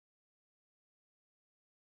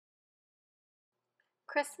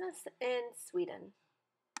Christmas in Sweden.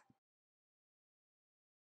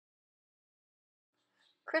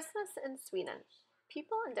 Christmas in Sweden.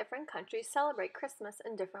 People in different countries celebrate Christmas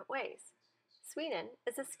in different ways. Sweden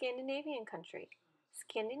is a Scandinavian country.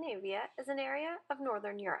 Scandinavia is an area of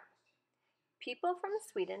Northern Europe. People from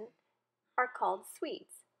Sweden are called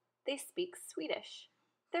Swedes. They speak Swedish.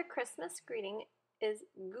 Their Christmas greeting is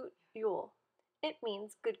God Jul. It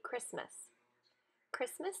means Good Christmas.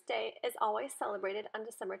 Christmas Day is always celebrated on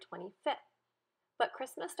December 25th. But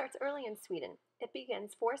Christmas starts early in Sweden. It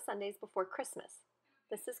begins 4 Sundays before Christmas.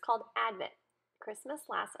 This is called Advent. Christmas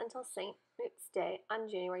lasts until St. Luke's Day on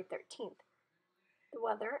January 13th. The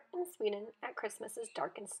weather in Sweden at Christmas is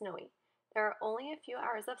dark and snowy. There are only a few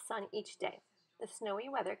hours of sun each day. The snowy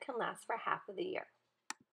weather can last for half of the year.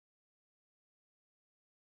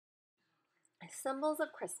 Symbols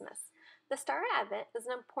of Christmas. The Star of Advent is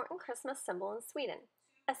an important Christmas symbol in Sweden.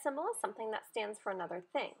 A symbol is something that stands for another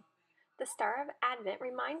thing. The Star of Advent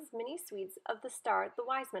reminds many Swedes of the star the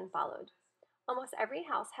wise men followed. Almost every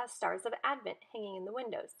house has stars of Advent hanging in the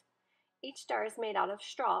windows. Each star is made out of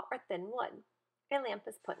straw or thin wood. A lamp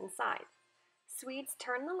is put inside. Swedes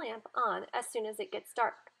turn the lamp on as soon as it gets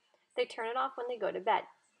dark. They turn it off when they go to bed.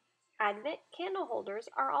 Advent candle holders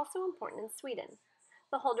are also important in Sweden.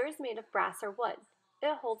 The holder is made of brass or wood.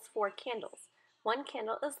 It holds 4 candles. One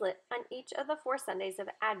candle is lit on each of the 4 Sundays of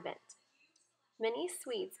Advent. Many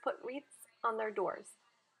Swedes put wreaths on their doors.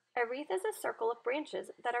 A wreath is a circle of branches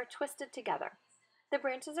that are twisted together. The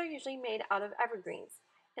branches are usually made out of evergreens.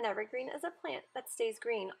 An evergreen is a plant that stays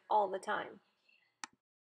green all the time.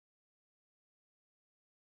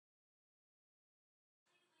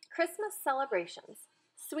 Christmas celebrations.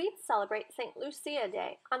 Swedes celebrate St. Lucia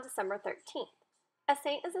Day on December 13th. A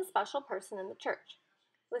saint is a special person in the church.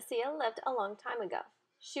 Lucia lived a long time ago.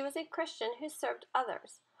 She was a Christian who served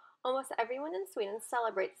others. Almost everyone in Sweden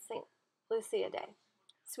celebrates St. Lucia Day.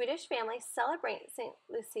 Swedish families celebrate St.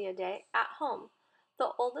 Lucia Day at home.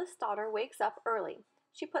 The oldest daughter wakes up early.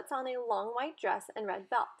 She puts on a long white dress and red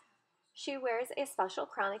belt. She wears a special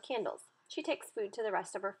crown of candles. She takes food to the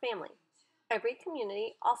rest of her family. Every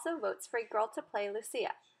community also votes for a girl to play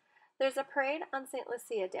Lucia. There's a parade on St.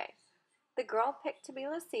 Lucia Day. The girl picked to be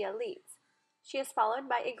Lucia leads. She is followed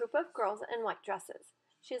by a group of girls in white dresses.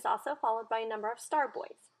 She is also followed by a number of star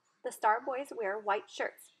boys. The star boys wear white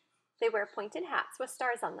shirts. They wear pointed hats with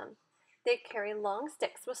stars on them. They carry long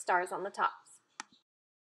sticks with stars on the tops.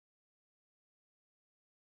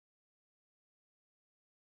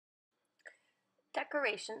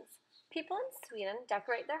 Decorations. People in Sweden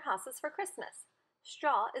decorate their houses for Christmas.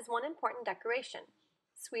 Straw is one important decoration.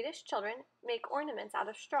 Swedish children make ornaments out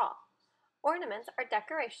of straw. Ornaments are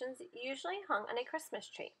decorations usually hung on a Christmas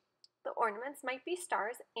tree. The ornaments might be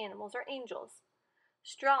stars, animals, or angels.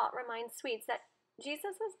 Straw reminds Swedes that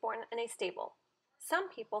Jesus was born in a stable. Some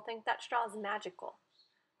people think that straw is magical.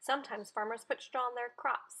 Sometimes farmers put straw in their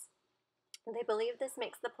crops. They believe this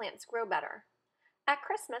makes the plants grow better. At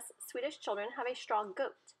Christmas, Swedish children have a straw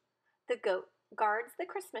goat. The goat guards the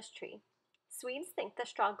Christmas tree. Swedes think the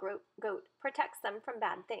straw goat protects them from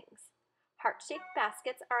bad things. Heart-shaped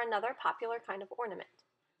baskets are another popular kind of ornament.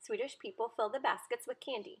 Swedish people fill the baskets with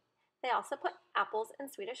candy. They also put apples and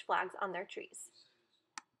Swedish flags on their trees.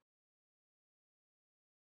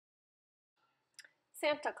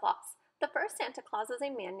 Santa Claus. The first Santa Claus was a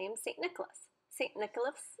man named St. Nicholas. St.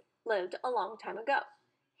 Nicholas lived a long time ago.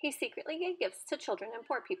 He secretly gave gifts to children and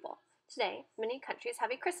poor people. Today, many countries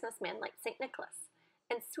have a Christmas man like St. Nicholas.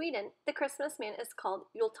 In Sweden, the Christmas man is called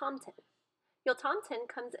jultomten. Jultomten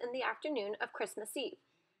comes in the afternoon of Christmas Eve.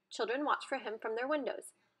 Children watch for him from their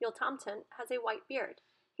windows. Jultomten has a white beard.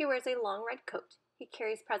 He wears a long red coat. He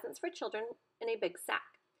carries presents for children in a big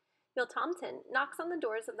sack. Jultomten knocks on the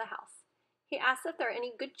doors of the house. He asks if there are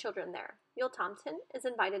any good children there. Jultomten is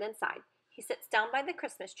invited inside. He sits down by the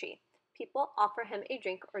Christmas tree. People offer him a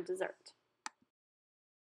drink or dessert.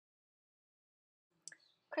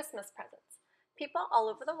 Christmas presents. People all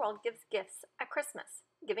over the world give gifts at Christmas.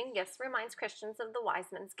 Giving gifts reminds Christians of the wise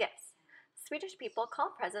men's gifts. Swedish people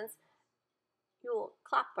call presents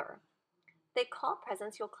julklappar. They call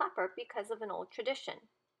presents julklappar because of an old tradition.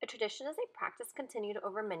 A tradition is a practice continued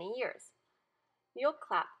over many years.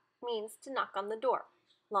 Julklapp means to knock on the door.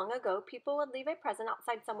 Long ago, people would leave a present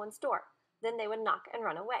outside someone's door. Then they would knock and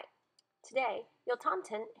run away. Today,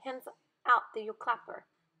 Jultomten hands out the julklappar.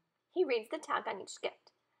 He reads the tag on each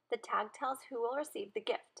gift. The tag tells who will receive the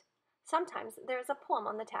gift. Sometimes there is a poem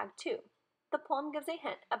on the tag too. The poem gives a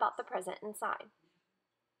hint about the present inside.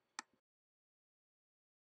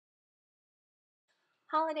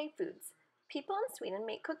 Holiday foods. People in Sweden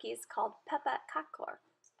make cookies called pepparkakor.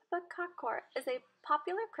 Pepparkakor is a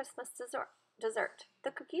popular Christmas dessert.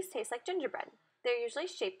 The cookies taste like gingerbread. They're usually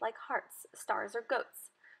shaped like hearts, stars, or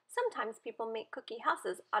goats. Sometimes people make cookie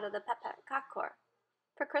houses out of the pepparkakor.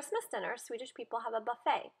 For Christmas dinner, Swedish people have a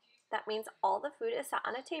buffet. That means all the food is set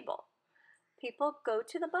on a table. People go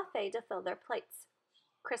to the buffet to fill their plates.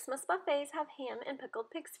 Christmas buffets have ham and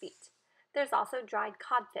pickled pig's feet. There's also dried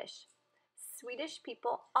codfish. Swedish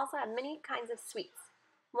people also have many kinds of sweets.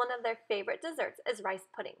 One of their favorite desserts is rice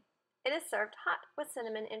pudding. It is served hot with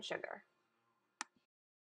cinnamon and sugar.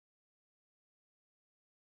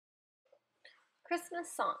 Christmas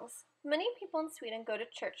songs. Many people in Sweden go to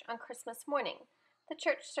church on Christmas morning. The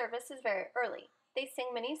church service is very early. They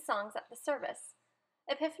sing many songs at the service.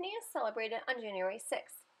 Epiphany is celebrated on January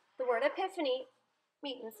 6th. The word epiphany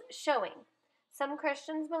means showing. Some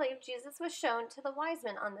Christians believe Jesus was shown to the wise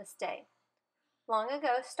men on this day. Long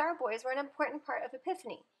ago, star boys were an important part of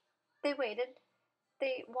Epiphany. They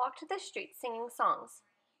walked the streets singing songs.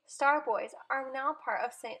 Star boys are now part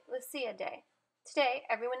of St. Lucia Day. Today,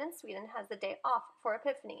 everyone in Sweden has the day off for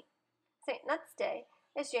Epiphany. St. Nuts Day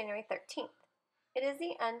is January 13th. It is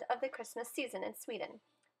the end of the Christmas season in Sweden.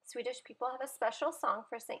 Swedish people have a special song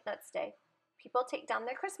for St. Nuts Day. People take down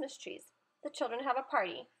their Christmas trees. The children have a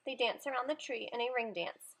party. They dance around the tree in a ring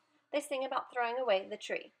dance. They sing about throwing away the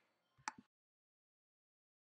tree.